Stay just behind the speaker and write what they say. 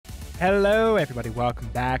Hello everybody, welcome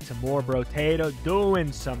back to more Brotato,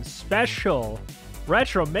 doing some special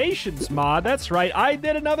Retromations mod. That's right, I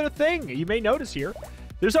did another thing. You may notice here,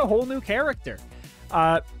 there's a whole new character.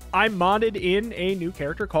 I modded in a new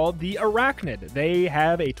character called the Arachnid. They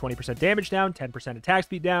have a 20% damage down, 10% attack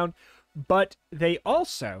speed down, but they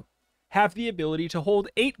also have the ability to hold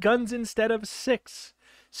 8 guns instead of 6.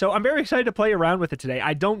 So I'm very excited to play around with it today.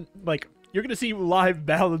 I don't, like... You're going to see live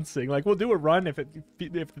balancing. Like, we'll do a run if it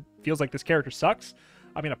feels like this character sucks.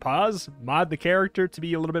 I'm going to pause, mod the character to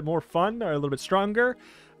be a little bit more fun, or a little bit stronger,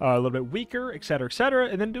 a little bit weaker, etc.,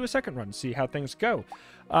 and then do a second run, see how things go.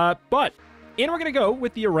 But, we're going to go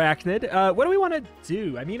with the Arachnid. What do we want to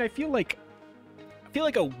do? I mean, I feel like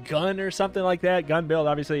a gun or something like that. Gun build,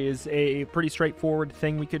 obviously, is a pretty straightforward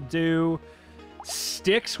thing we could do.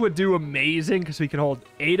 Sticks would do amazing, because we can hold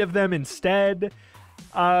 8 of them instead.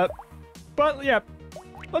 But yeah,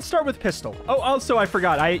 let's start with pistol. Oh, also I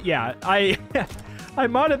forgot. I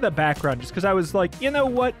modded the background just because I was like, you know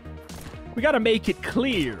what? We gotta make it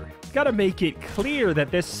clear. Gotta make it clear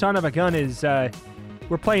that this son of a gun is,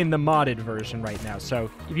 we're playing the modded version right now. So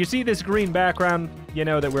if you see this green background, you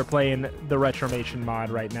know that we're playing the Retromation mod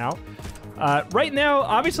right now. Right now,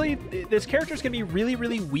 obviously, this character's gonna be really,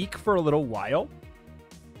 really weak for a little while.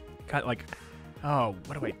 Kind of like, oh,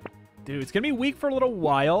 what do I... Dude, it's going to be weak for a little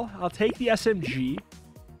while. I'll take the SMG.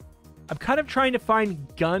 I'm kind of trying to find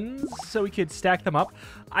guns so we could stack them up.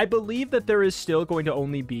 I believe that there is still going to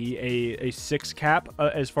only be a 6 cap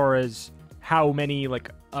as far as how many like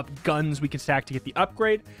guns we can stack to get the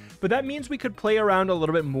upgrade. But that means we could play around a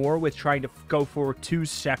little bit more with trying to go for 2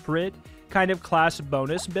 separate kind of class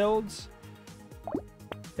bonus builds.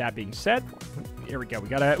 That being said, here we go. We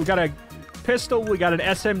got a pistol. We got an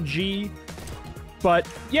SMG. But,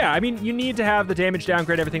 yeah, I mean, you need to have the damage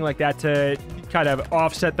downgrade, everything like that, to kind of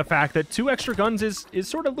offset the fact that 2 extra guns is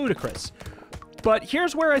sort of ludicrous. But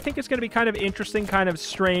here's where I think it's going to be kind of interesting, kind of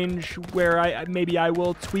strange, where maybe I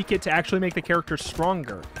will tweak it to actually make the character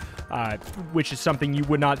stronger, which is something you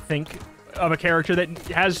would not think of a character that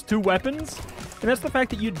has 2 weapons. And that's the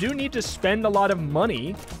fact that you do need to spend a lot of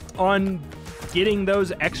money on getting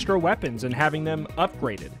those extra weapons and having them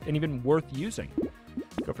upgraded and even worth using.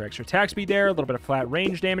 Go for extra attack speed there. A little bit of flat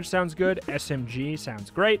range damage sounds good. SMG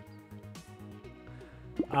sounds great.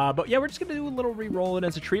 But yeah, we're just gonna do a little re-roll it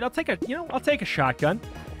as a treat. I'll take a shotgun.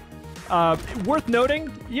 Worth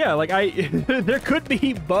noting, yeah, like there could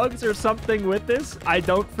be bugs or something with this. I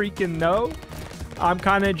don't freaking know. I'm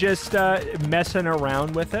kind of just messing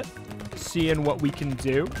around with it, seeing what we can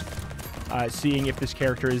do, seeing if this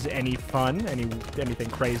character is any fun, anything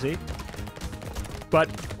crazy. But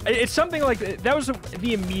it's something like that was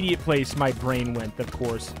the immediate place my brain went, of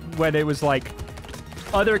course, when it was like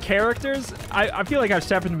other characters. I feel like I've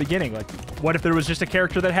said from the beginning, like, what if there was just a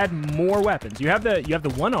character that had more weapons? You have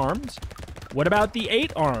the 1 arms. What about the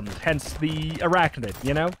 8 arms? Hence the Arachnid,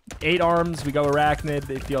 you know? 8 arms, we go Arachnid.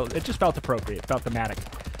 It just felt appropriate. It felt thematic.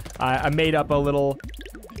 I made up a little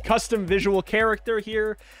custom visual character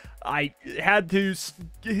here. I had to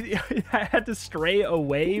stray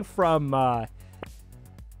away from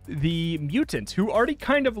the mutant, who already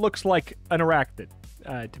kind of looks like an Arachnid,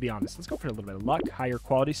 to be honest. Let's go for a little bit of luck, higher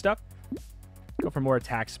quality stuff. Go for more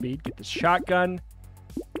attack speed, get the shotgun,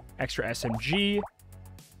 extra SMG.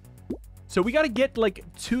 So we got to get, like,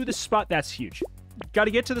 to the spot. That's huge. Got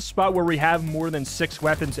to get to the spot where we have more than 6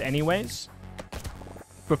 weapons anyways,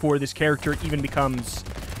 before this character even becomes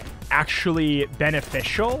actually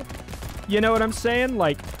beneficial. You know what I'm saying?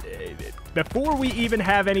 Like, before we even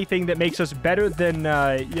have anything that makes us better than,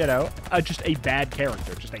 just a bad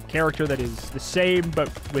character. Just a character that is the same, but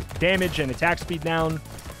with damage and attack speed down,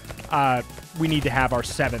 we need to have our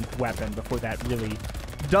 7th weapon before that really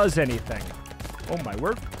does anything. Oh, my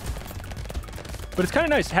word. But it's kind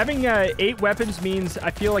of nice. Having 8 weapons means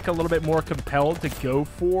I feel like a little bit more compelled to go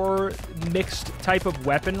for mixed type of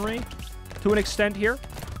weaponry to an extent here.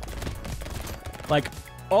 Like,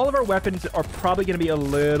 all of our weapons are probably going to be a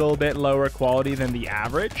little bit lower quality than the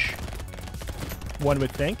average. One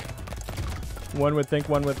would think. One would think.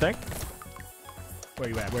 Where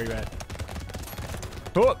you at? Where you at?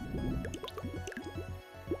 Oh!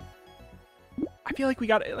 I feel like we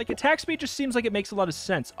got... Like, attack speed just seems like it makes a lot of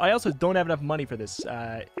sense. I also don't have enough money for this.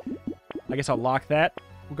 I guess I'll lock that.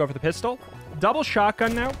 We'll go for the pistol. Double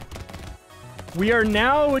shotgun now. We are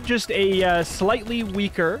now just a slightly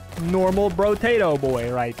weaker, normal Brotato boy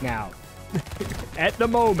right now. At the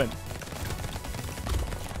moment.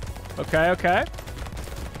 Okay.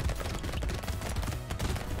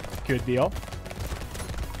 Good deal.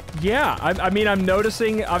 Yeah, I mean, I'm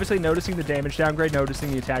obviously noticing the damage downgrade,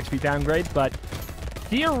 noticing the attack speed downgrade, but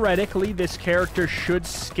theoretically, this character should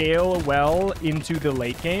scale well into the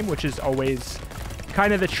late game, which is always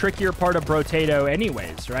kind of the trickier part of Brotato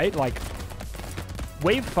anyways, right? Like,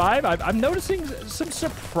 Wave 5, I'm noticing some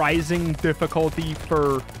surprising difficulty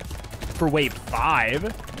for Wave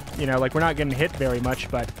 5. You know, like, we're not getting hit very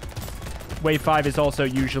much, but Wave 5 is also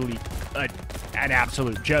usually an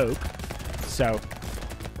absolute joke. So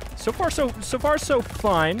far so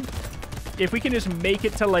fine. If we can just make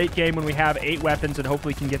it to late game when we have 8 weapons and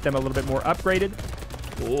hopefully can get them a little bit more upgraded.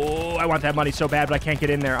 Oh, I want that money so bad, but I can't get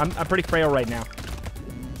in there. I'm pretty frail right now.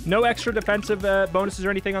 No extra defensive bonuses or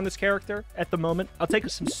anything on this character at the moment. I'll take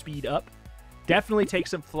some speed up. Definitely take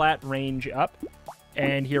some flat range up.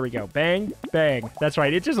 And here we go. Bang, bang. That's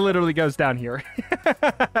right. It just literally goes down here.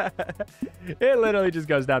 It literally just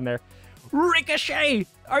goes down there. Ricochet!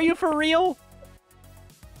 Are you for real?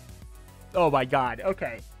 Oh my god.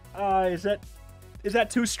 Okay. Is that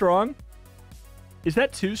too strong? Is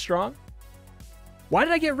that too strong? Why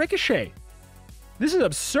did I get Ricochet? This is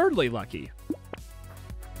absurdly lucky.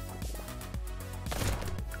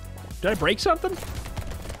 Did I break something?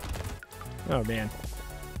 Oh man.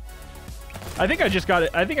 I think I just got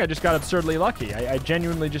absurdly lucky. I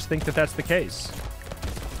genuinely just think that that's the case.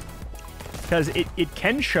 Because it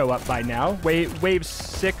can show up by now. Wave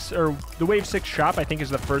 6, or the Wave 6 shop, I think, is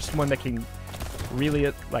the first one that can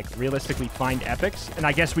really, like, realistically find epics. And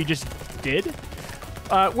I guess we just did.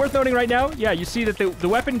 Worth noting right now, yeah, you see that the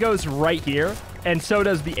weapon goes right here, and so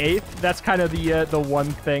does the 8th. That's kind of the one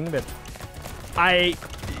thing that I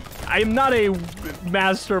am not a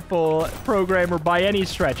masterful programmer by any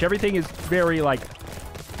stretch. Everything is very, like,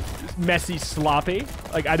 messy, sloppy.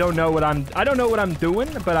 Like, I don't know what I'm doing,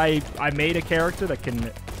 but I made a character that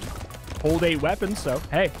can hold 8 weapons, so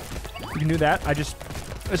hey, we can do that.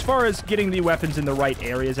 As far as getting the weapons in the right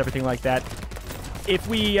areas, everything like that, if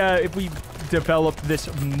we develop this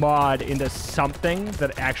mod into something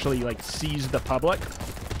that actually, like, sees the public,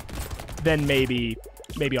 then maybe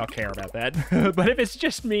I'll care about that. But if it's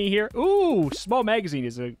just me here, ooh, small magazine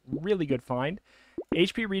is a really good find.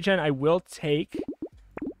 HP regen, I will take.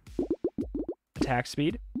 Attack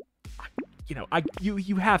speed. You know,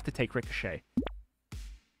 you have to take Ricochet.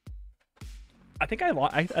 I think I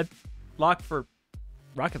locked for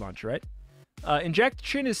rocket launcher, right?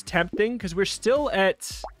 Injection is tempting because we're still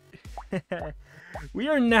at. We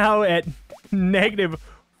are now at negative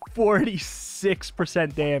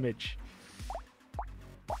 46% damage.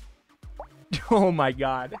 Oh my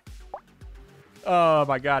god. Oh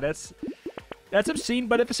my god, that's obscene.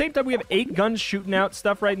 But at the same time, we have 8 guns shooting out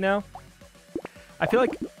stuff right now. I feel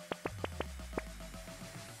like...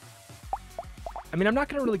 I mean, I'm not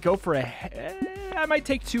going to really go for I might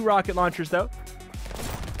take 2 rocket launchers, though.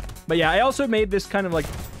 But yeah, I also made this kind of, like,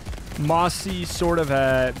 mossy sort of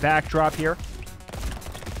a backdrop here.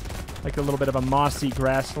 Like a little bit of a mossy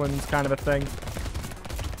grasslands kind of a thing.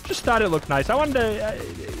 Just thought it looked nice. I wanted to,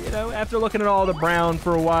 you know, after looking at all the brown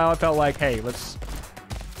for a while, I felt like, hey, let's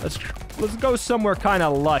go somewhere kind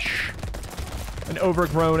of lush. An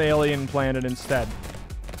overgrown alien planet instead.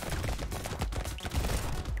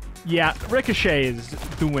 Yeah, Ricochet is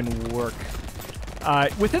doing work.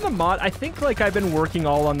 Within the mod, I think, like, I've been working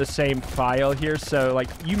all on the same file here, so, like,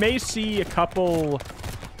 you may see a couple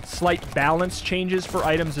slight balance changes for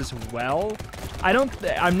items as well.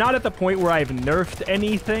 I'm not at the point where I've nerfed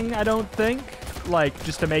anything, I don't think. Like,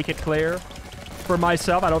 just to make it clear for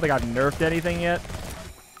myself, I don't think I've nerfed anything yet.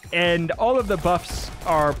 And all of the buffs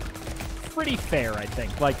are pretty fair, I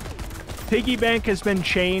think. Like, Piggy Bank has been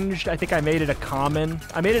changed. I think I made it a common.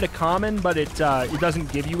 But it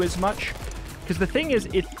doesn't give you as much. Because the thing is,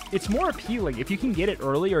 it's more appealing if you can get it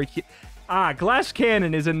early. Or Glass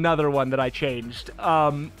Cannon is another one that I changed.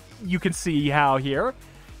 You can see how here.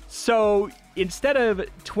 So instead of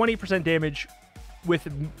 20% damage with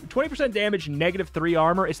 20% damage, -3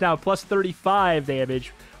 armor, it's now plus 35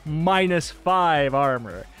 damage, -5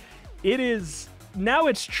 armor. It is... Now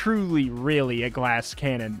it's truly, really a Glass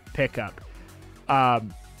Cannon pickup. I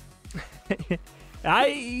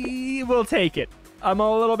will take it. I'm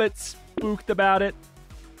a little bit spooked about it,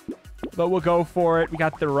 but we'll go for it. We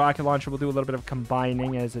got the rocket launcher. We'll do a little bit of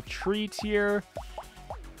combining as a treat here.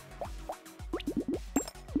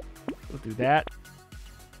 We'll do that.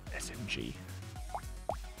 SMG.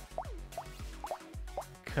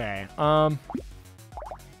 Okay.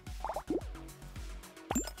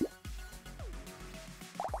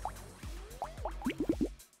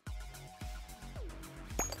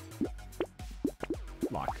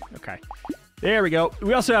 Lock. Okay. There we go.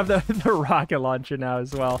 We also have the rocket launcher now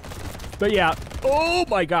as well. But yeah. Oh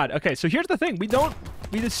my god. Okay, so here's the thing. We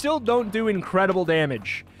still don't do incredible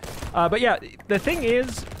damage But yeah, the thing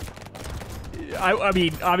is, I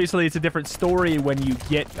mean, obviously it's a different story when you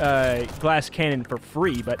get glass cannon for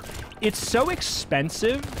free, but it's so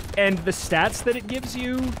expensive, and the stats that it gives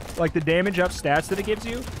you, like the damage up stats that it gives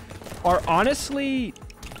you, are honestly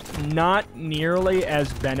not nearly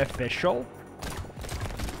as beneficial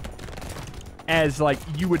as, like,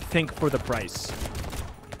 you would think for the price.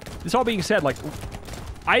 This all being said, like,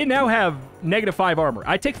 I now have -5 armor.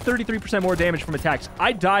 I take 33% more damage from attacks.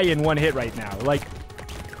 I die in one hit right now. Like,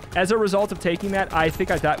 as a result of taking that, I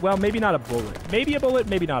think I die. Well, maybe not a bullet. Maybe a bullet,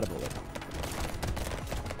 maybe not a bullet.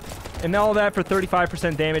 And all that for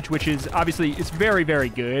 35% damage, which is obviously, it's very, very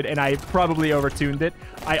good, and I probably overtuned it.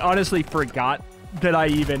 I honestly forgot that I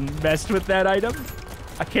even messed with that item.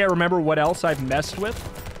 I can't remember what else I've messed with.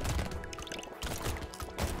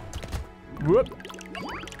 Whoop.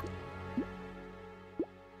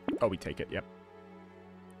 Oh, we take it, yep.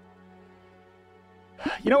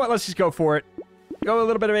 You know what, let's just go for it. Go a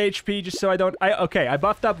little bit of HP just so I don't... Okay, I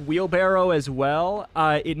buffed up Wheelbarrow as well.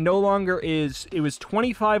 It no longer is... It was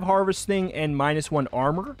 25 harvesting and -1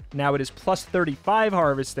 armor. Now it is plus 35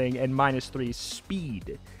 harvesting and -3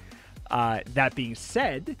 speed. That being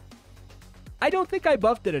said, I don't think I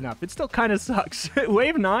buffed it enough. It still kind of sucks.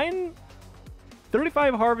 Wave 9?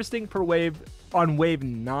 35 harvesting per wave on wave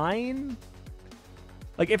 9?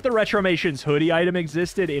 Like, if the Retromations hoodie item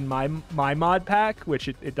existed in my mod pack, which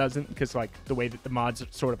it doesn't, because, like, the way that the mods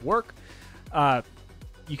sort of work,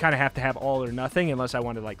 you kind of have to have all or nothing, unless I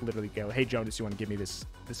want to, like, literally go, hey, Jonas, you want to give me this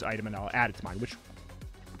item, and I'll add it to mine, which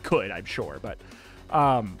could, I'm sure. But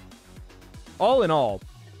all in all,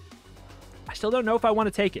 I still don't know if I want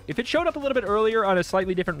to take it. If it showed up a little bit earlier on a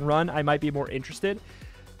slightly different run, I might be more interested.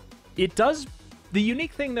 It does... The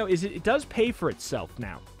unique thing, though, is it does pay for itself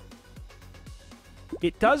now.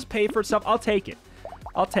 It does pay for itself. I'll take it.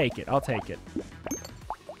 I'll take it. I'll take it.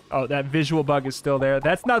 Oh, that visual bug is still there.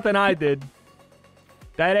 That's nothing I did.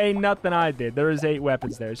 That ain't nothing I did. There is 8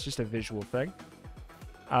 weapons there. It's just a visual thing.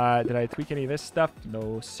 Did I tweak any of this stuff?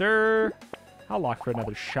 No, sir. I'll lock for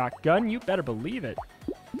another shotgun. You better believe it.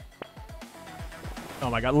 Oh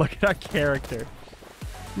my god, look at our character.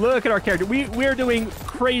 Look at our character. We're doing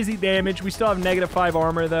crazy damage. We still have -5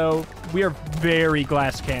 armor, though. We are very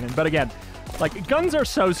glass cannon. But again... Like, guns are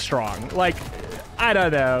so strong. Like, I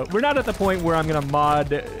don't know. We're not at the point where I'm going to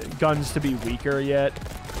mod guns to be weaker yet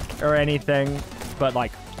or anything. But,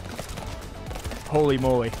 like, holy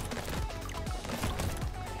moly.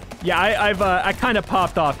 Yeah, I kind of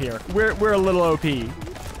popped off here. We're a little OP.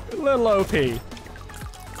 A little OP.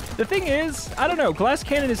 The thing is, I don't know. Glass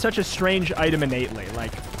cannon is such a strange item innately.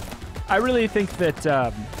 Like, I really think that,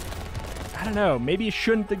 I don't know. Maybe it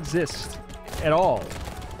shouldn't exist at all.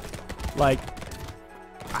 Like,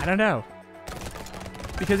 I don't know.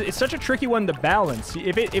 Because it's such a tricky one to balance.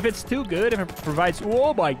 If it's too good, if it provides,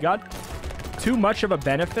 oh my god, too much of a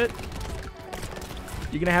benefit,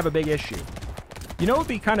 you're going to have a big issue. You know what would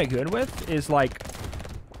be kind of good with is, like,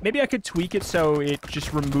 maybe I could tweak it so it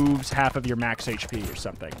just removes half of your max HP or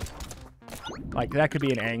something. Like, that could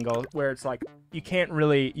be an angle where it's like, you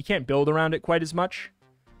can't build around it quite as much.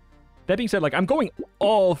 That being said, like, I'm going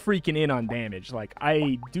all freaking in on damage. Like,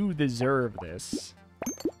 I do deserve this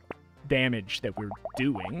damage that we're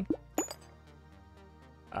doing.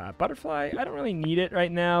 Butterfly, I don't really need it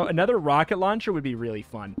right now. Another rocket launcher would be really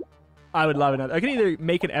fun. I would love another. I could either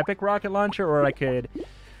make an epic rocket launcher, or I could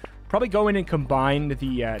probably go in and combine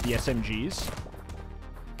the SMGs.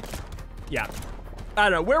 Yeah. I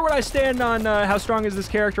don't know. Where would I stand on how strong is this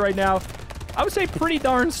character right now? I would say pretty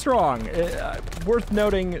darn strong. Worth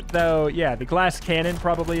noting, though, yeah, the glass cannon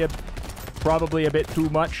probably a bit too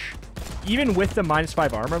much. Even with the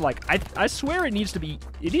 -5 armor, like, I swear it needs to be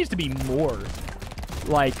more.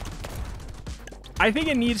 Like, I think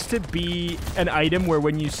it needs to be an item where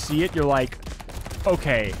when you see it, you're like,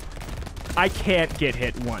 okay, I can't get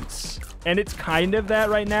hit once. And it's kind of that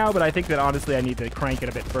right now, but I think that honestly I need to crank it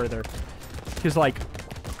a bit further. Because, like,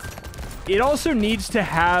 it also needs to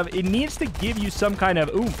give you some kind of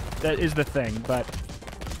oomph. That is the thing, but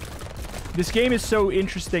this game is so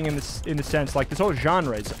interesting in the sense, like, this whole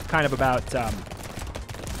genre is kind of about,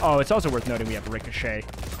 oh, it's also worth noting we have Ricochet,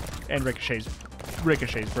 and Ricochet's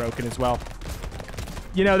broken as well.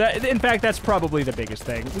 You know, that, in fact, that's probably the biggest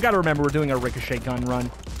thing. We got to remember we're doing a Ricochet gun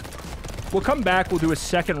run. We'll come back, we'll do a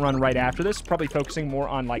second run right after this, probably focusing more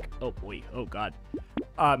on, like, oh boy, oh god,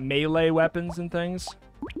 melee weapons and things.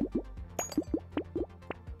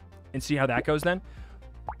 And see how that goes then.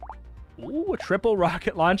 Ooh, a triple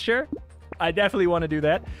rocket launcher. I definitely want to do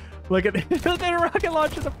that. Look at the rocket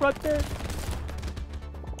launcher in the front there.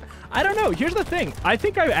 I don't know. Here's the thing. I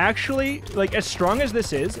think I actually, like, as strong as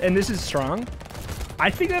this is, and this is strong, I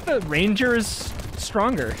think that the Ranger is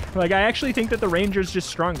stronger. Like, I actually think that the Ranger is just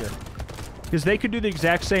stronger. Because they could do the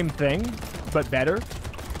exact same thing, but better.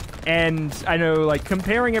 And I know, like,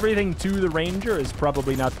 comparing everything to the Ranger is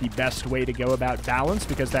probably not the best way to go about balance,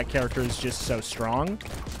 because that character is just so strong.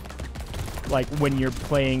 Like, when you're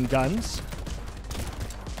playing guns.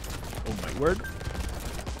 Oh, my word.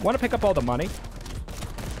 Want to pick up all the money?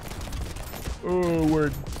 Oh,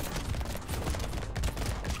 word.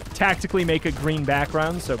 Tactically make a green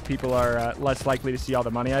background so people are less likely to see all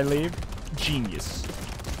the money I leave. Genius.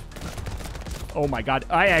 Oh my god.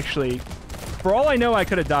 I actually, for all I know, I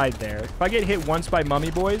could have died there. If I get hit once by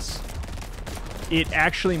mummy boys, it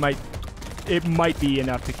actually might be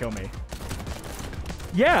enough to kill me.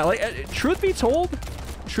 Yeah, like, truth be told,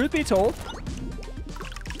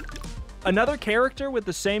 another character with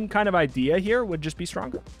the same kind of idea here would just be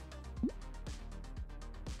stronger.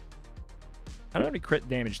 I don't have any crit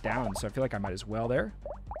damage down, so I feel like I might as well there.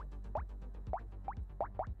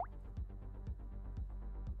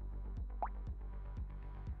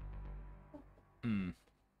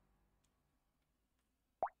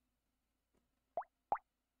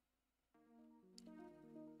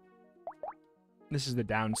 This is the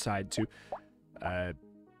downside to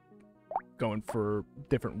going for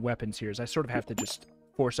different weapons here, is I sort of have to just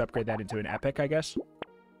force upgrade that into an epic, I guess.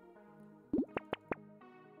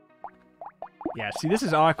 Yeah, see, this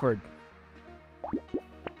is awkward.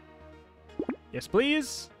 Yes,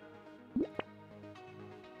 please.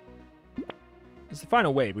 It's the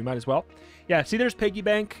final wave. We might as well. Yeah, see, there's Piggy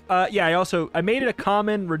Bank. Yeah, I made it a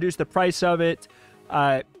common, reduced the price of it.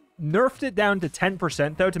 Nerfed it down to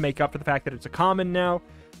 10%, though, to make up for the fact that it's a common now.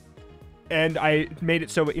 And I made it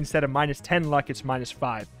so instead of minus 10 luck, it's minus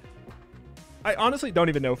 5. I honestly don't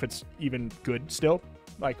even know if it's even good still.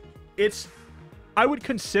 Like, I would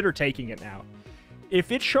consider taking it now.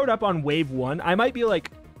 If it showed up on wave 1, I might be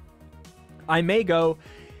like, I may go,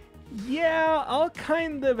 yeah, I'll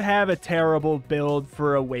kind of have a terrible build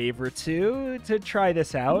for a wave or two to try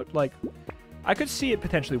this out. Like, I could see it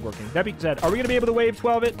potentially working. That being said, are we going to be able to wave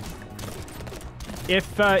 12 it?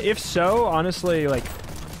 If so, honestly, like,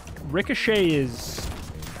 Ricochet is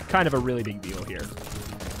kind of a really big deal here.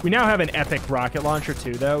 We now have an epic rocket launcher,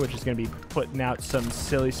 too, though, which is going to be putting out some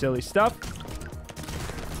silly, silly stuff.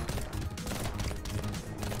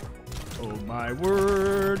 Oh, my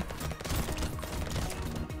word.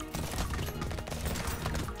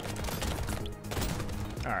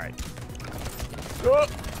 All right. Oh.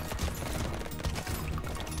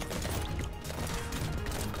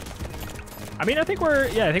 I mean, I think we're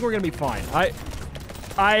gonna be fine.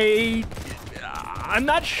 I'm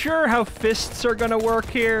not sure how fists are gonna work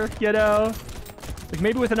here, you know? Like,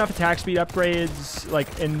 maybe with enough attack speed upgrades,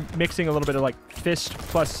 like, and mixing a little bit of, like, fist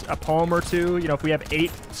plus a palm or two, you know, if we have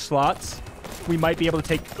 8 slots, we might be able to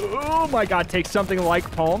take, oh my god, take something like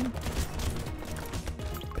palm.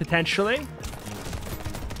 Potentially.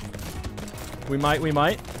 We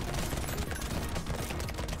might.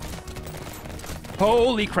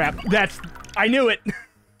 Holy crap, I knew it.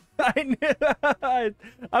 I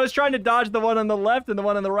was trying to dodge the one on the left, and the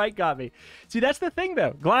one on the right got me. See, that's the thing,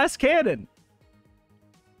 though. Glass cannon.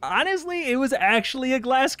 Honestly, it was actually a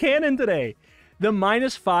glass cannon today. The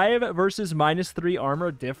 -5 versus -3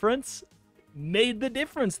 armor difference made the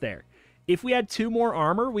difference there. If we had 2 more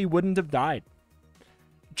armor, we wouldn't have died.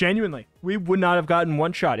 Genuinely, we would not have gotten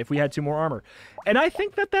 1 shot if we had 2 more armor. And I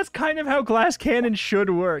think that that's kind of how glass cannon should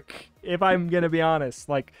work, if I'm going to be honest.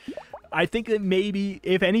 Like, I think that maybe,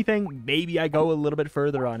 if anything, maybe I go a little bit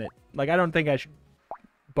further on it. Like, I don't think I should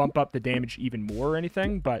bump up the damage even more or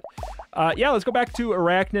anything, but yeah, let's go back to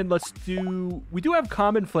Arachnid. We do have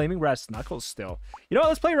common Flaming Brass Knuckles still. You know what,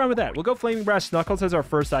 let's play around with that. We'll go Flaming Brass Knuckles as our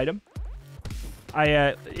first item.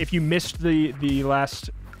 If you missed the last,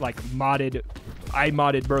 like, I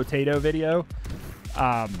modded Brotato video,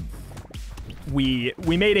 we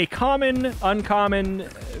made a common, uncommon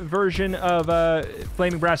version of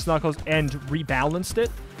Flaming Brass Knuckles and rebalanced it.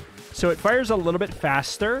 So it fires a little bit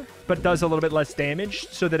faster, but does a little bit less damage,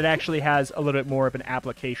 so that it actually has a little bit more of an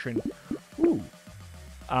application. Ooh.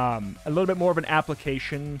 A little bit more of an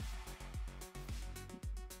application.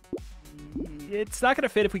 It's not going to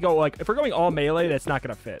fit if we go, like, if we're going all melee, that's not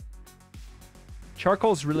going to fit.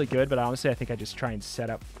 Charcoal's really good, but honestly, I think I just try and set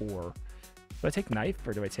up for... Do I take knife,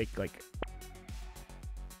 or do I take, like...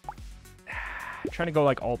 I'm trying to go,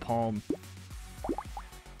 like, all palm.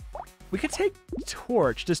 We could take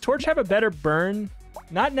Torch. Does Torch have a better burn?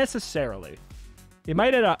 Not necessarily. It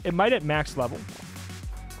might at max level.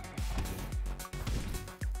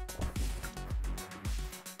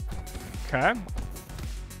 Okay.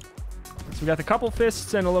 So we got the couple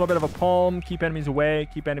fists and a little bit of a palm. Keep enemies away.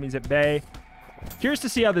 Keep enemies at bay. Curious to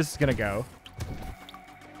see how this is going to go.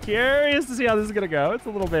 Curious to see how this is going to go. It's a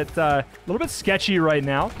little bit sketchy right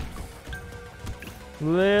now.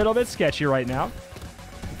 Little bit sketchy right now.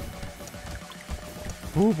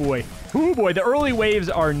 Oh boy. Oh boy. The early waves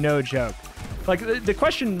are no joke. Like, the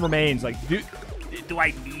question remains, like, do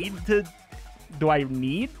I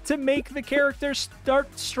need to make the character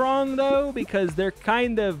start strong, though? Because they're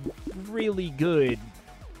kind of really good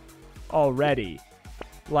already.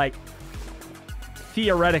 Like,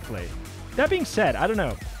 theoretically. That being said, I don't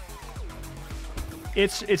know.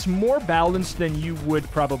 It's more balanced than you would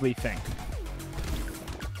probably think.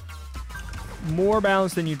 More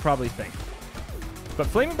balanced than you'd probably think. But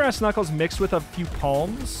Flaming Brass Knuckles mixed with a few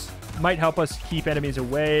palms might help us keep enemies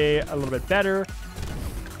away a little bit better.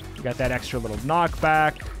 We got that extra little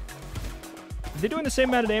knockback. Are they doing the same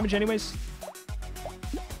amount of damage anyways?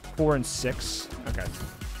 4 and 6. Okay.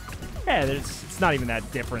 Yeah, it's not even that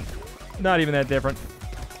different. Not even that different.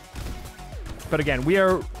 But again, we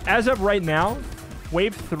are, as of right now,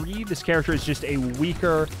 Wave 3, this character is just a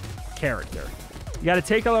weaker character. You got to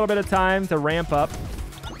take a little bit of time to ramp up.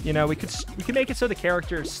 You know, we could make it so the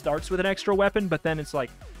character starts with an extra weapon, but then it's like,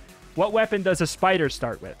 what weapon does a spider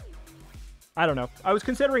start with? I don't know. I was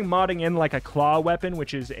considering modding in like a claw weapon,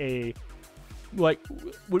 which is a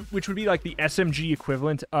which would be like the SMG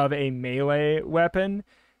equivalent of a melee weapon,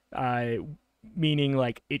 meaning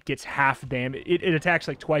like it gets half damage. It attacks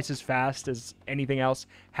like twice as fast as anything else,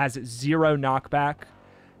 has 0 knockback,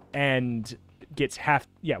 and gets half.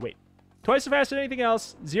 Yeah, wait. Twice as fast as anything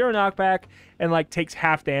else, 0 knockback, and like takes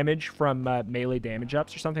half damage from melee damage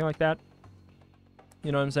ups or something like that.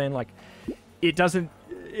 You know what I'm saying? Like, it doesn't...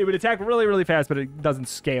 It would attack really, really fast, but it doesn't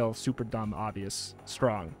scale super dumb, obvious,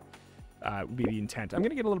 strong. Would be the intent. I'm going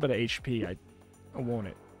to get a little bit of HP. I want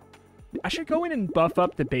it. I should go in and buff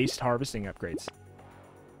up the based harvesting upgrades.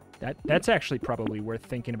 That's actually probably worth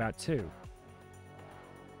thinking about, too.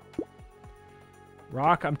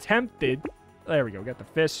 Rock, I'm tempted. There we go. We got the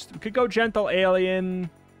fist. We could go gentle alien.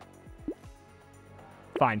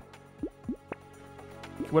 Fine.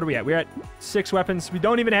 What are we at? We're at 6 weapons. We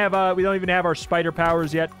don't even have our spider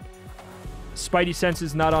powers yet. Spidey sense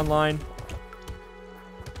is not online.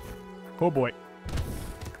 Oh boy.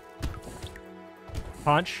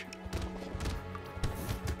 Punch.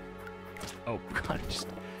 Oh god, just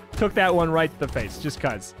took that one right to the face, just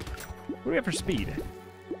cuz. What do we have for speed?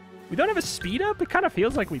 We don't have a speed up? It kind of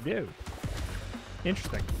feels like we do.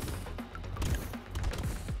 Interesting.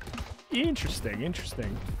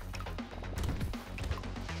 Interesting.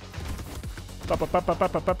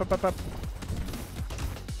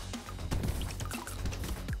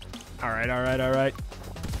 Alright.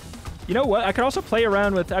 You know what? I could also play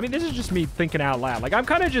around with... I mean, this is just me thinking out loud. Like, I'm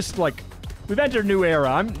kind of just, like... We've entered a new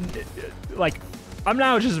era. I'm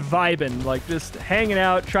now just vibing. Like, just hanging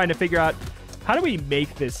out, trying to figure out... How do we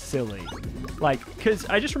make this silly? Like, because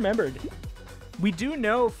I just remembered... We do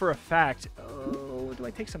know for a fact... Oh, do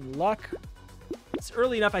I take some luck? It's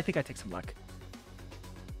early enough. I think I take some luck.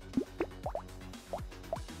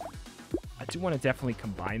 I do want to definitely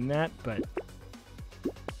combine that, but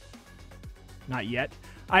not yet.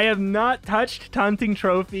 I have not touched Hunting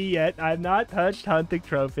Trophy yet. I have not touched Hunting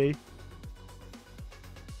Trophy.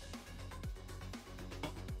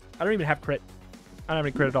 I don't even have crit. I don't have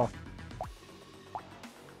any crit at all.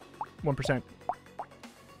 1%.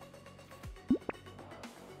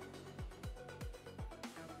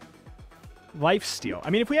 Lifesteal. I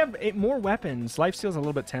mean, if we have 8 more weapons, lifesteal's a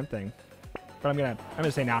little bit tempting. But I'm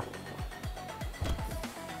gonna say nah.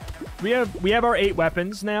 We have our 8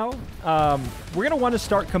 weapons now. We're gonna want to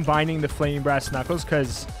start combining the Flaming Brass Knuckles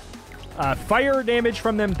because fire damage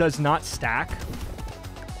from them does not stack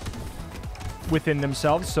within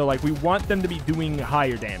themselves. So like we want them to be doing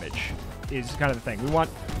higher damage is kind of the thing. We want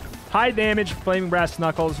high damage Flaming Brass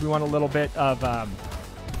Knuckles. We want a little bit of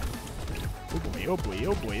oh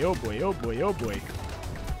boy.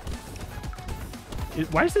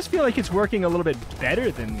 Why does this feel like it's working a little bit better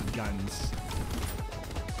than guns?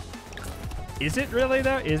 Is it really,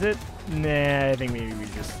 though? Is it? Nah, I think maybe it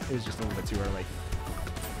was just a little bit too early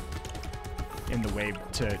in the wave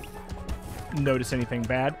to notice anything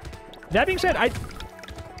bad. That being said, I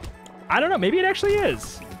don't know. Maybe it actually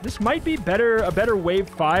is. This might be a better wave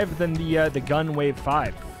 5 than the gun wave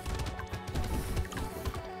 5.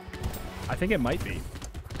 I think it might be.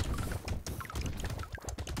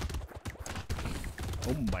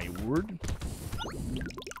 Oh my word.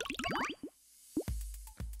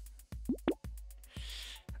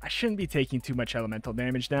 I shouldn't be taking too much elemental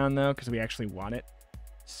damage down, though, because we actually want it.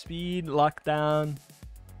 Speed, luck down.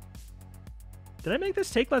 Did I make this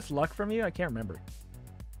take less luck from you? I can't remember.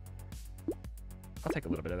 I'll take a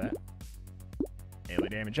little bit of that. Melee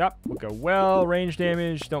damage up. We'll go well. Range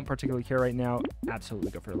damage. Don't particularly care right now. Absolutely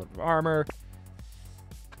go for a little bit of armor.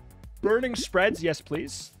 Burning spreads. Yes,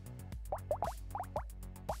 please.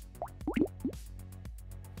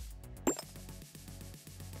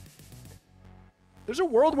 There's a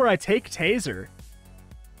world where I take Taser.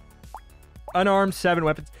 Unarmed, 7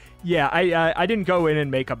 weapons. Yeah, I didn't go in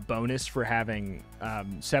and make a bonus for having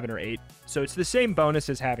 7 or 8. So it's the same bonus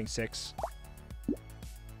as having 6.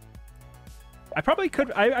 I probably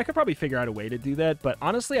could... I could probably figure out a way to do that. But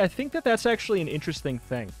honestly, I think that that's actually an interesting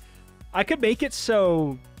thing. I could make it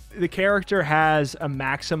so the character has a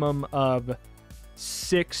maximum of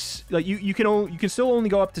 6. Like, you can still only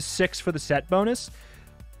go up to 6 for the set bonus.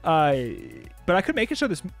 But I could make it so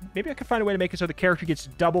this... Maybe I could find a way to make it so the character gets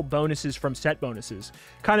double bonuses from set bonuses.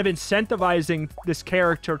 Kind of incentivizing this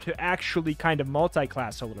character to actually kind of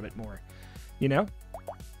multi-class a little bit more. You know?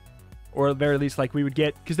 Or at the very least, like, we would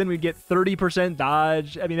get... Because then we'd get 30%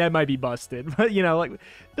 dodge. I mean, that might be busted. But, you know, like,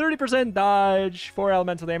 30% dodge, 4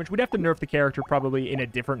 elemental damage. We'd have to nerf the character probably in a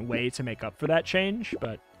different way to make up for that change.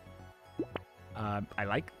 But I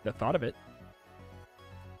like the thought of it.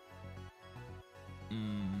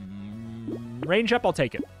 Range up, I'll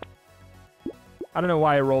take it. I don't know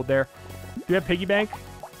why I rolled there. Do you have piggy bank?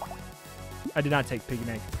 I did not take piggy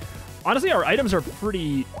bank. Honestly, our items are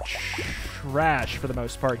pretty trash for the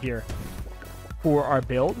most part here for our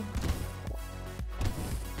build.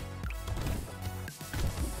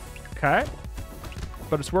 Okay.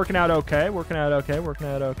 But it's working out okay. Working out okay. Working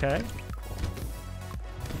out okay.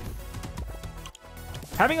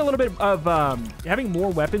 Having a little bit of, having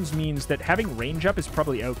more weapons means that having range up is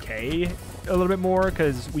probably okay a little bit more,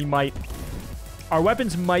 because we might, our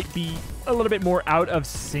weapons might be a little bit more out of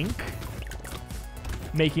sync,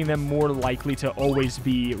 making them more likely to always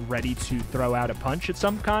be ready to throw out a punch at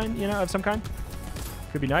some kind, you know, of some kind.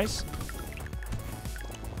 Could be nice.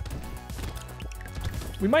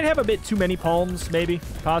 We might have a bit too many palms, maybe,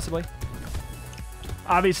 possibly.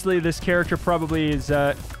 Obviously, this character probably is,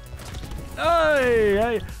 uh-oh,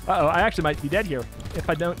 I actually might be dead here if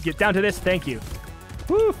I don't get down to this. Thank you.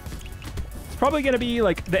 Woo! It's probably going to be,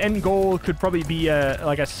 like, the end goal could probably be,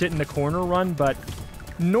 like, a sit-in-the-corner run, but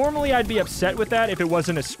normally I'd be upset with that if it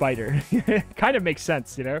wasn't a spider. Kind of makes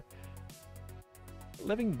sense, you know?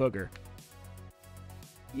 Living booger.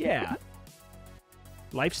 Yeah.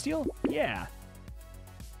 Lifesteal? Yeah.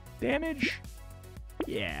 Damage?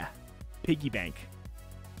 Yeah. Piggy bank.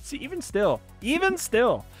 See, even still.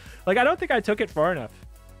 Like, I don't think I took it far enough.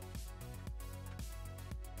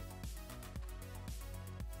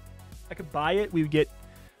 I could buy it. We would get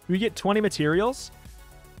 20 materials.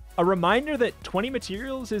 A reminder that 20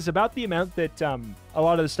 materials is about the amount that a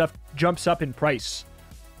lot of the stuff jumps up in price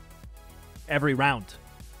every round.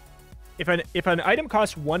 If an item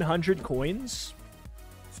costs 100 coins,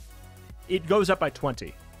 it goes up by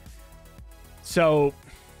 20. So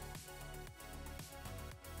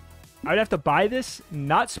I'd have to buy this,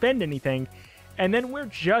 not spend anything, and then we're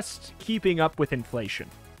just keeping up with inflation.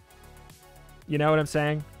 You know what I'm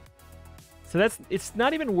saying? So it's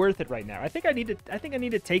not even worth it right now. I think I need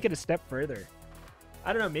to take it a step further.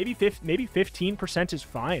 I don't know, maybe 15% is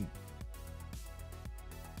fine.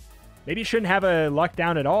 Maybe it shouldn't have a luck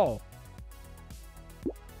down at all.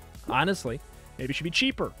 Honestly, maybe it should be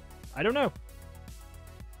cheaper. I don't know.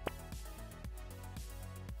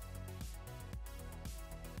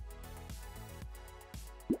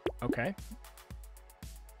 Okay.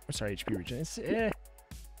 I'm sorry, HP regen.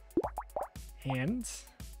 Hands.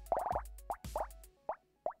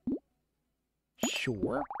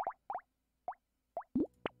 Sure.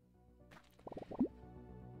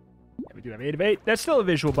 Yeah, we do have 8 of 8. That's still a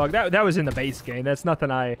visual bug. That was in the base game. That's nothing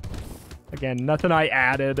nothing I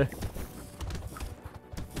added.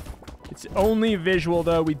 It's only visual,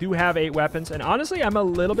 though. We do have 8 weapons. And honestly, I'm a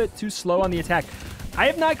little bit too slow on the attack. I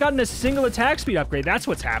have not gotten a single attack speed upgrade. That's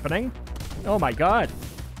what's happening. Oh my god.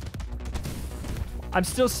 I'm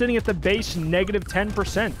still sitting at the base negative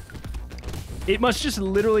 10%. It must just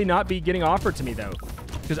literally not be getting offered to me, though.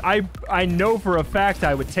 Because I know for a fact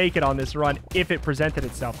I would take it on this run if it presented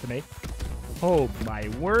itself to me. Oh my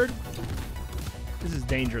word. This is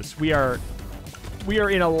dangerous. We are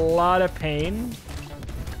in a lot of pain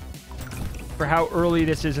for how early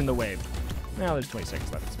this is in the wave. Well, there's 20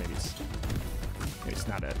 seconds left. Maybe it's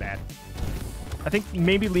not that bad. I think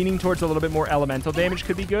maybe leaning towards a little bit more elemental damage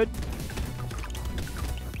could be good.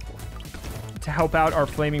 To help out our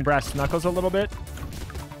flaming brass knuckles a little bit.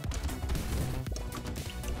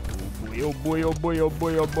 Oh boy, oh boy, oh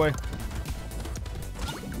boy, oh boy.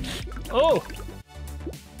 Oh!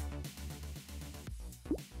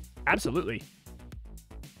 Absolutely.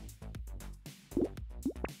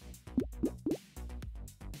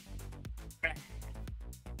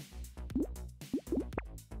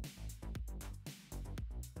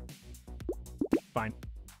 Fine.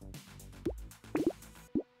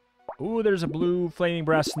 Ooh, there's a blue flaming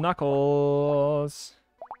brass knuckles.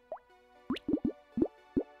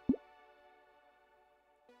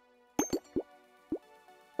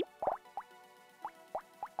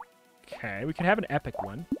 Okay, we can have an epic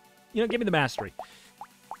one. You know, give me the mastery.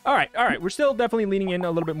 All right. We're still definitely leaning in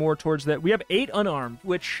a little bit more towards that. We have 8 unarmed,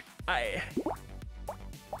 which I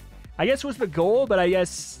guess was the goal, but I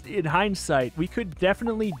guess in hindsight, we could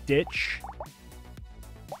definitely ditch.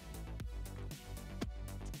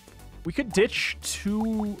 We could ditch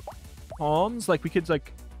 2 palms. Like, we could,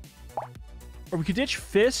 like... Or we could ditch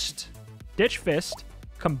fist,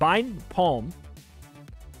 combine palm,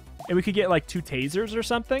 and we could get, like, 2 tasers or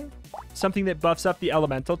something. Something that buffs up the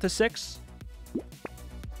elemental to 6.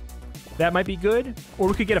 That might be good. Or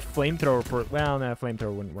we could get a flamethrower for... Well, no,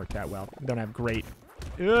 flamethrower wouldn't work that well. We don't have great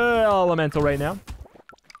elemental right now.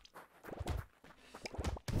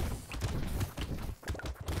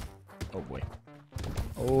 Oh, boy.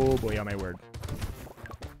 Oh, boy, oh, my word.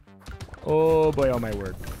 Oh, boy, oh, my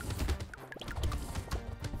word.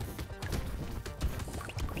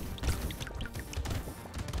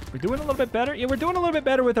 We're doing a little bit better. Yeah, we're doing a little bit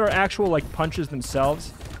better with our actual, like, punches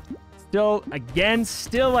themselves. Still, again,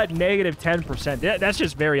 still at negative 10%. That's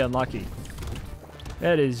just very unlucky.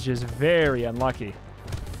 That is just very unlucky.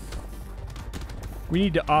 We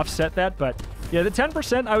need to offset that, but... Yeah, the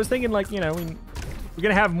 10%, I was thinking, like, you know, we're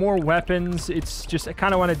going to have more weapons. It's just, I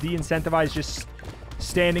kind of want to de-incentivize just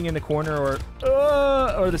standing in the corner or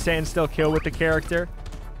the standstill kill with the character.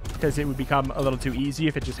 Because it would become a little too easy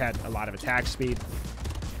if it just had a lot of attack speed.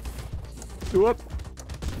 Whoop.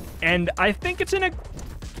 And I think it's in a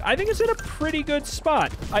pretty good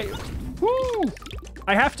spot. I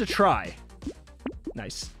have to try.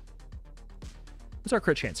 Nice. What's our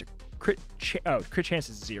crit chance? Crit chance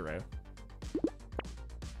is 0.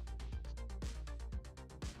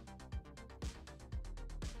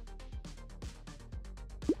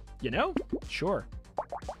 You know? Sure.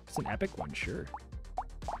 It's an epic one, sure.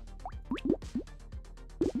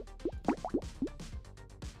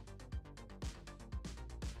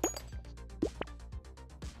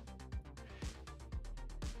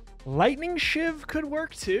 Lightning Shiv could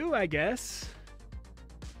work too, I guess.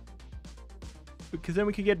 Because then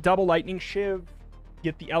we could get double Lightning Shiv,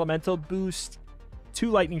 get the elemental boost.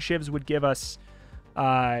 2 Lightning Shivs would give us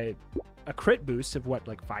a crit boost of what,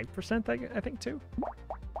 like 5%, I think, too?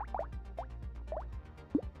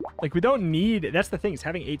 Like, we don't need... That's the thing, is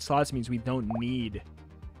having 8 slots means we don't need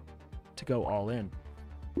to go all in.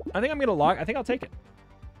 I think I'm going to lock... I think I'll take it.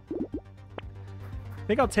 I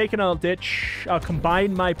think I'll take it and I'll ditch. I'll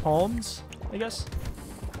combine my palms, I guess.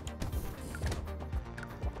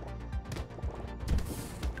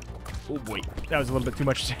 Oh boy, that was a little bit too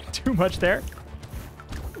much there.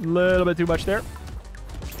 A little bit too much there.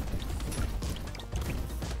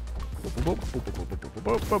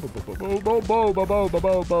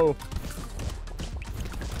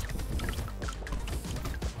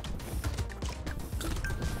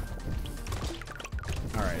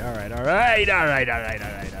 All right.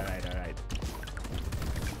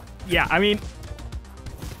 Yeah, I mean,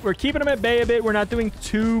 we're keeping them at bay a bit. We're not doing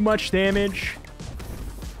too much damage.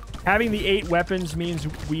 Having the 8 weapons means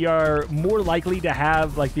we are more likely to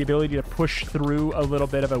have, like, the ability to push through a little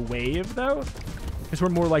bit of a wave, though. Because we're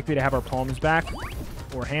more likely to have our palms back.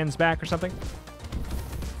 Or hands back or something.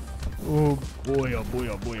 Oh, boy, oh, boy,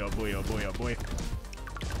 oh, boy, oh, boy, oh, boy, oh, boy.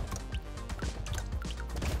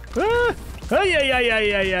 Ah! Oh, yeah.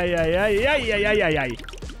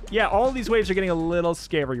 Yeah, all these waves are getting a little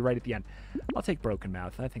scary right at the end. I'll take Broken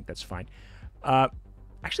Mouth. I think that's fine.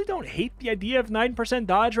 Actually don't hate the idea of 9%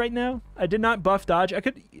 dodge right now. I did not buff dodge. I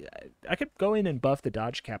could go in and buff the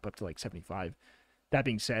dodge cap up to like 75. That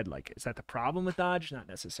being said, like, is that the problem with dodge? Not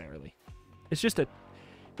necessarily. It's just there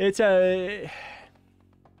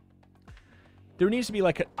needs to be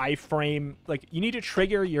like an iframe. Like, you need to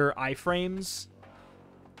trigger your iframes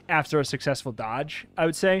after a successful dodge, I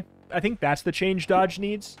would say. I think that's the change dodge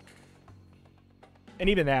needs. And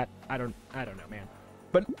even that, I don't know, man.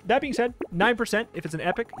 But that being said, 9%, if it's an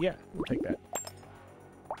epic, yeah, we'll take that.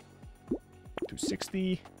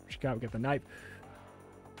 260. We got the knife.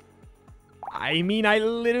 I mean,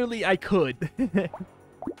 I could.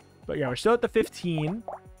 But yeah, we're still at the 15.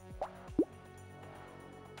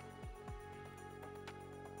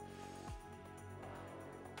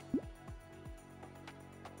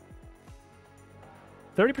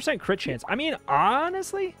 30% crit chance. I mean,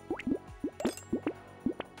 honestly...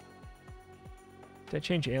 Did I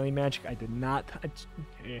change alien magic? I did not.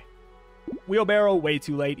 Wheelbarrow, way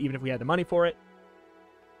too late, even if we had the money for it.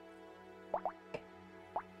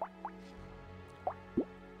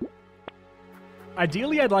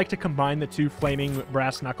 Ideally, I'd like to combine the 2 flaming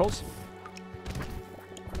brass knuckles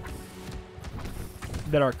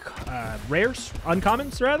that are rares,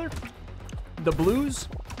 uncommons, rather. The blues.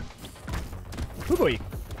 Ooh boy.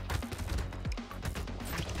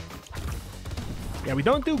 Yeah, we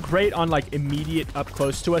don't do great on, like, immediate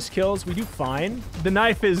up-close to us kills. We do fine. The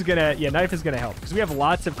knife is gonna... Yeah, knife is gonna help, because we have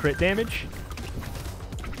lots of crit damage.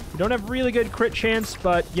 We don't have really good crit chance,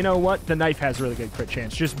 but you know what? The knife has really good crit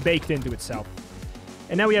chance, just baked into itself.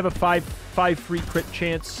 And now we have a 5 free crit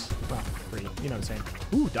chance. Well, free. You know what I'm saying.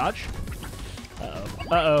 Ooh, dodge. Uh-oh.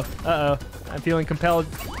 Uh-oh. Uh-oh. I'm feeling compelled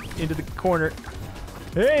into the corner.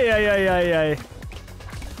 Hey, hey, hey, hey, hey.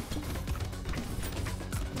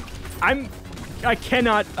 I'm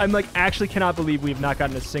like, actually cannot believe we've not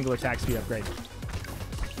gotten a single attack speed upgrade.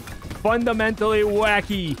 Fundamentally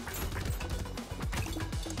wacky.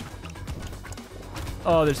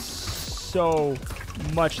 Oh, there's so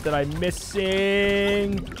much that I'm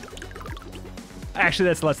missing. Actually,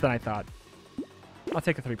 that's less than I thought. I'll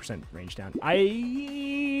take a 3% range down. I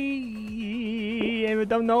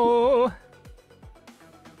don't know.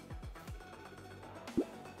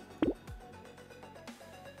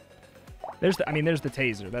 There's the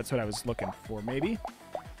taser. That's what I was looking for, maybe.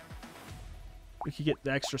 We could get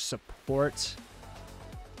the extra support.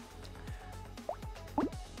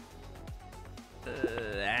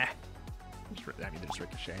 There's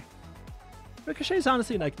Ricochet. Ricochet is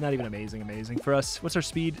honestly like not even amazing for us. What's our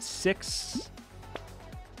speed? 6.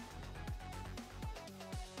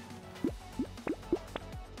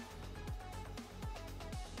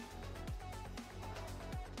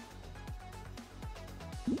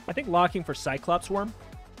 I think locking for Cyclops Worm.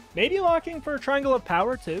 Maybe locking for Triangle of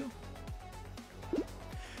Power, too.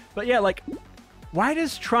 But yeah, like, why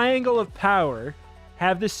does Triangle of Power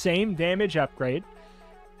have the same damage upgrade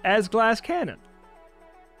as Glass Cannon?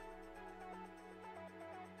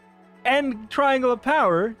 And Triangle of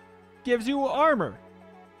Power gives you armor.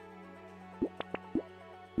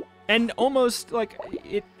 And almost, like,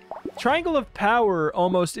 Triangle of Power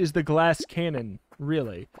almost is the Glass Cannon,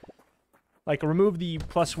 really. Like, remove the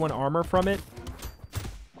 +1 armor from it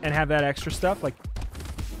and have that extra stuff. Like,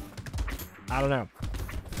 I don't know.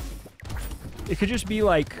 It could just be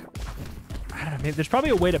like, I don't know. Maybe there's probably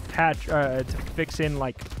a way to patch, to fix in,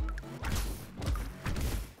 like,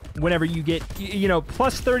 whenever you get, you know,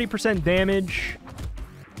 plus 30% damage,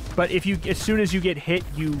 but if you, as soon as you get hit,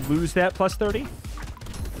 you lose that plus 30.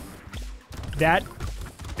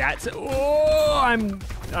 That's, oh, I'm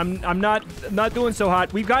not doing so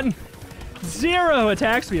hot. We've gotten 0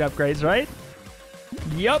 attack speed upgrades, right?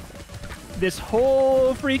 Yup. This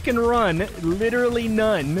whole freaking run, literally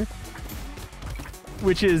none,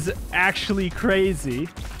 which is actually crazy.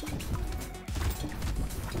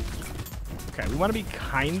 Okay, we want to be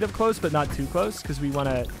kind of close, but not too close, because we want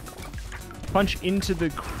to punch into the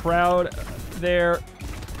crowd there.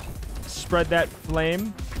 Spread that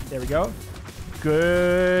flame. There we go.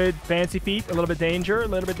 Good. Fancy feet. A little bit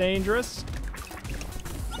dangerous.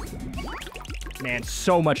 Man,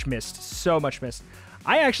 so much missed. So much missed.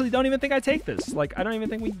 I actually don't even think I take this. Like, I don't even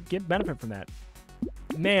think we get benefit from that.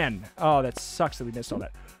 Man. Oh, that sucks that we missed all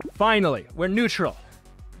that. Finally, we're neutral.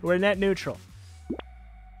 We're net neutral.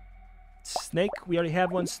 Snake. We already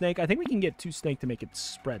have 1 snake. I think we can get 2 snake to make it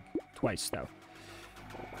spread twice, though.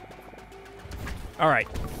 All right.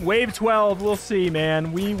 Wave 12. We'll see,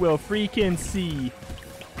 man. We will freaking see.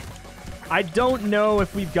 I don't know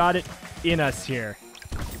if we've got it in us here.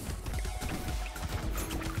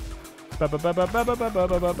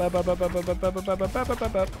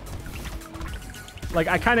 Like,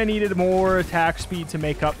 I kind of needed more attack speed to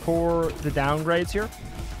make up for the downgrades here.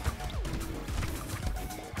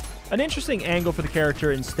 An interesting angle for the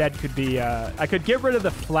character instead could be, I could get rid of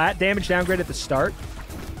the flat damage downgrade at the start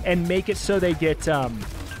and make it so they get,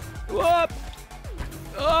 whoop!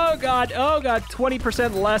 Oh, God. Oh, God.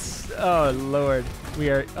 20% less. Oh, Lord.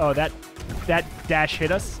 We are, oh, that dash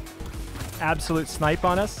hit us. Absolute snipe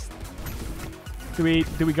on us. Do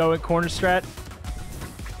we go at corner strat?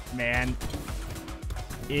 Man.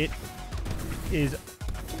 It is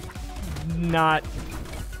not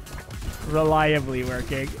reliably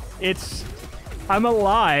working. I'm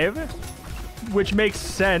alive, which makes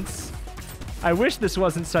sense. I wish this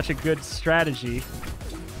wasn't such a good strategy.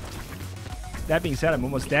 That being said, I'm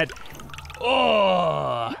almost dead.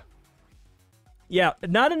 Oh! Yeah,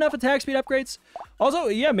 not enough attack speed upgrades. Also,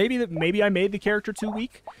 yeah, maybe I made the character too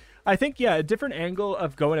weak. I think, yeah, a different angle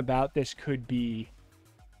of going about this could be...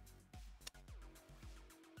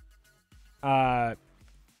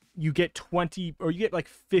 you get 20, or you get like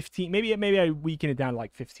 15, maybe I weaken it down to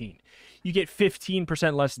like 15. You get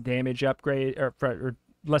 15% less damage upgrade, or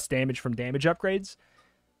less damage from damage upgrades.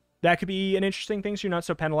 That could be an interesting thing, so you're not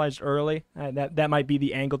so penalized early. That might be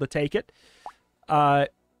the angle to take it.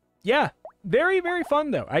 Yeah, very, very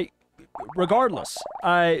fun, though. Regardless,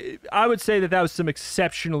 I would say that was some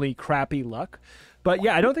exceptionally crappy luck. But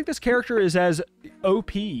yeah, I don't think this character is as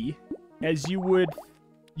OP as you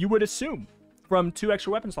would assume from 2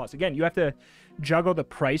 extra weapon slots. Again, you have to juggle the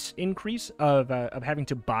price increase of having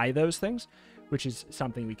to buy those things, which is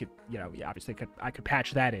something we could, yeah, obviously I could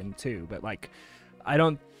patch that in too. But like, I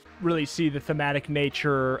don't really see the thematic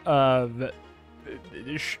nature of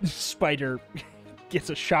Spider gets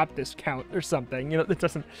a shop discount or something. It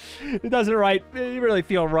doesn't really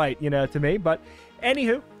feel right, to me. But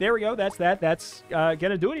anywho, there we go. That's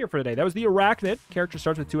gonna do it here for today. That was the Arachnid. Character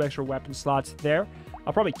starts with 2 extra weapon slots there.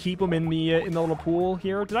 I'll probably keep them in the little pool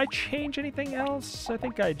here. Did I change anything else? I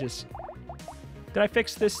think did I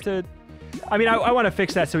fix this to... I mean, I want to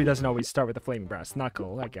fix that so he doesn't always start with the flaming brass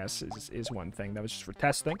knuckle, I guess, is one thing. That was just for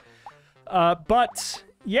testing. But,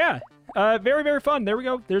 yeah. Very, very fun. There we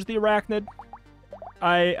go. There's the Arachnid.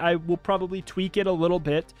 I will probably tweak it a little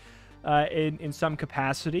bit in some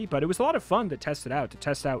capacity, but it was a lot of fun to test it out,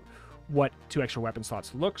 what 2 extra weapon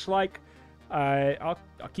slots looks like. I'll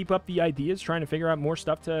keep up the ideas, trying to figure out more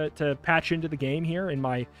stuff to patch into the game here in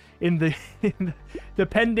the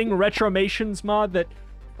pending Retromations mod that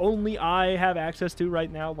only I have access to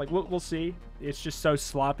right now. Like, we'll see. It's just so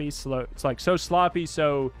sloppy, it's like so sloppy,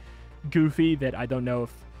 so goofy that I don't know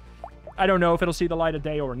if it'll see the light of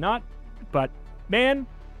day or not. But man,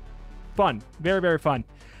 fun, very, very fun.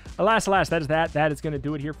 Alas, that is that. That is going to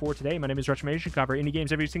do it here for today. My name is Retromation. Cover indie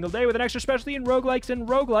games every single day with an extra specialty in roguelikes and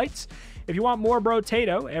roguelites. If you want more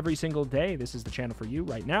Brotato every single day, this is the channel for you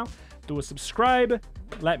right now. Do a subscribe.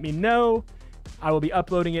 Let me know. I will be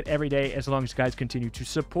uploading it every day as long as you guys continue to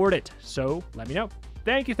support it. So let me know.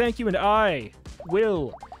 Thank you, and I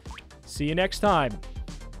will see you next time.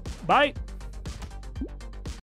 Bye.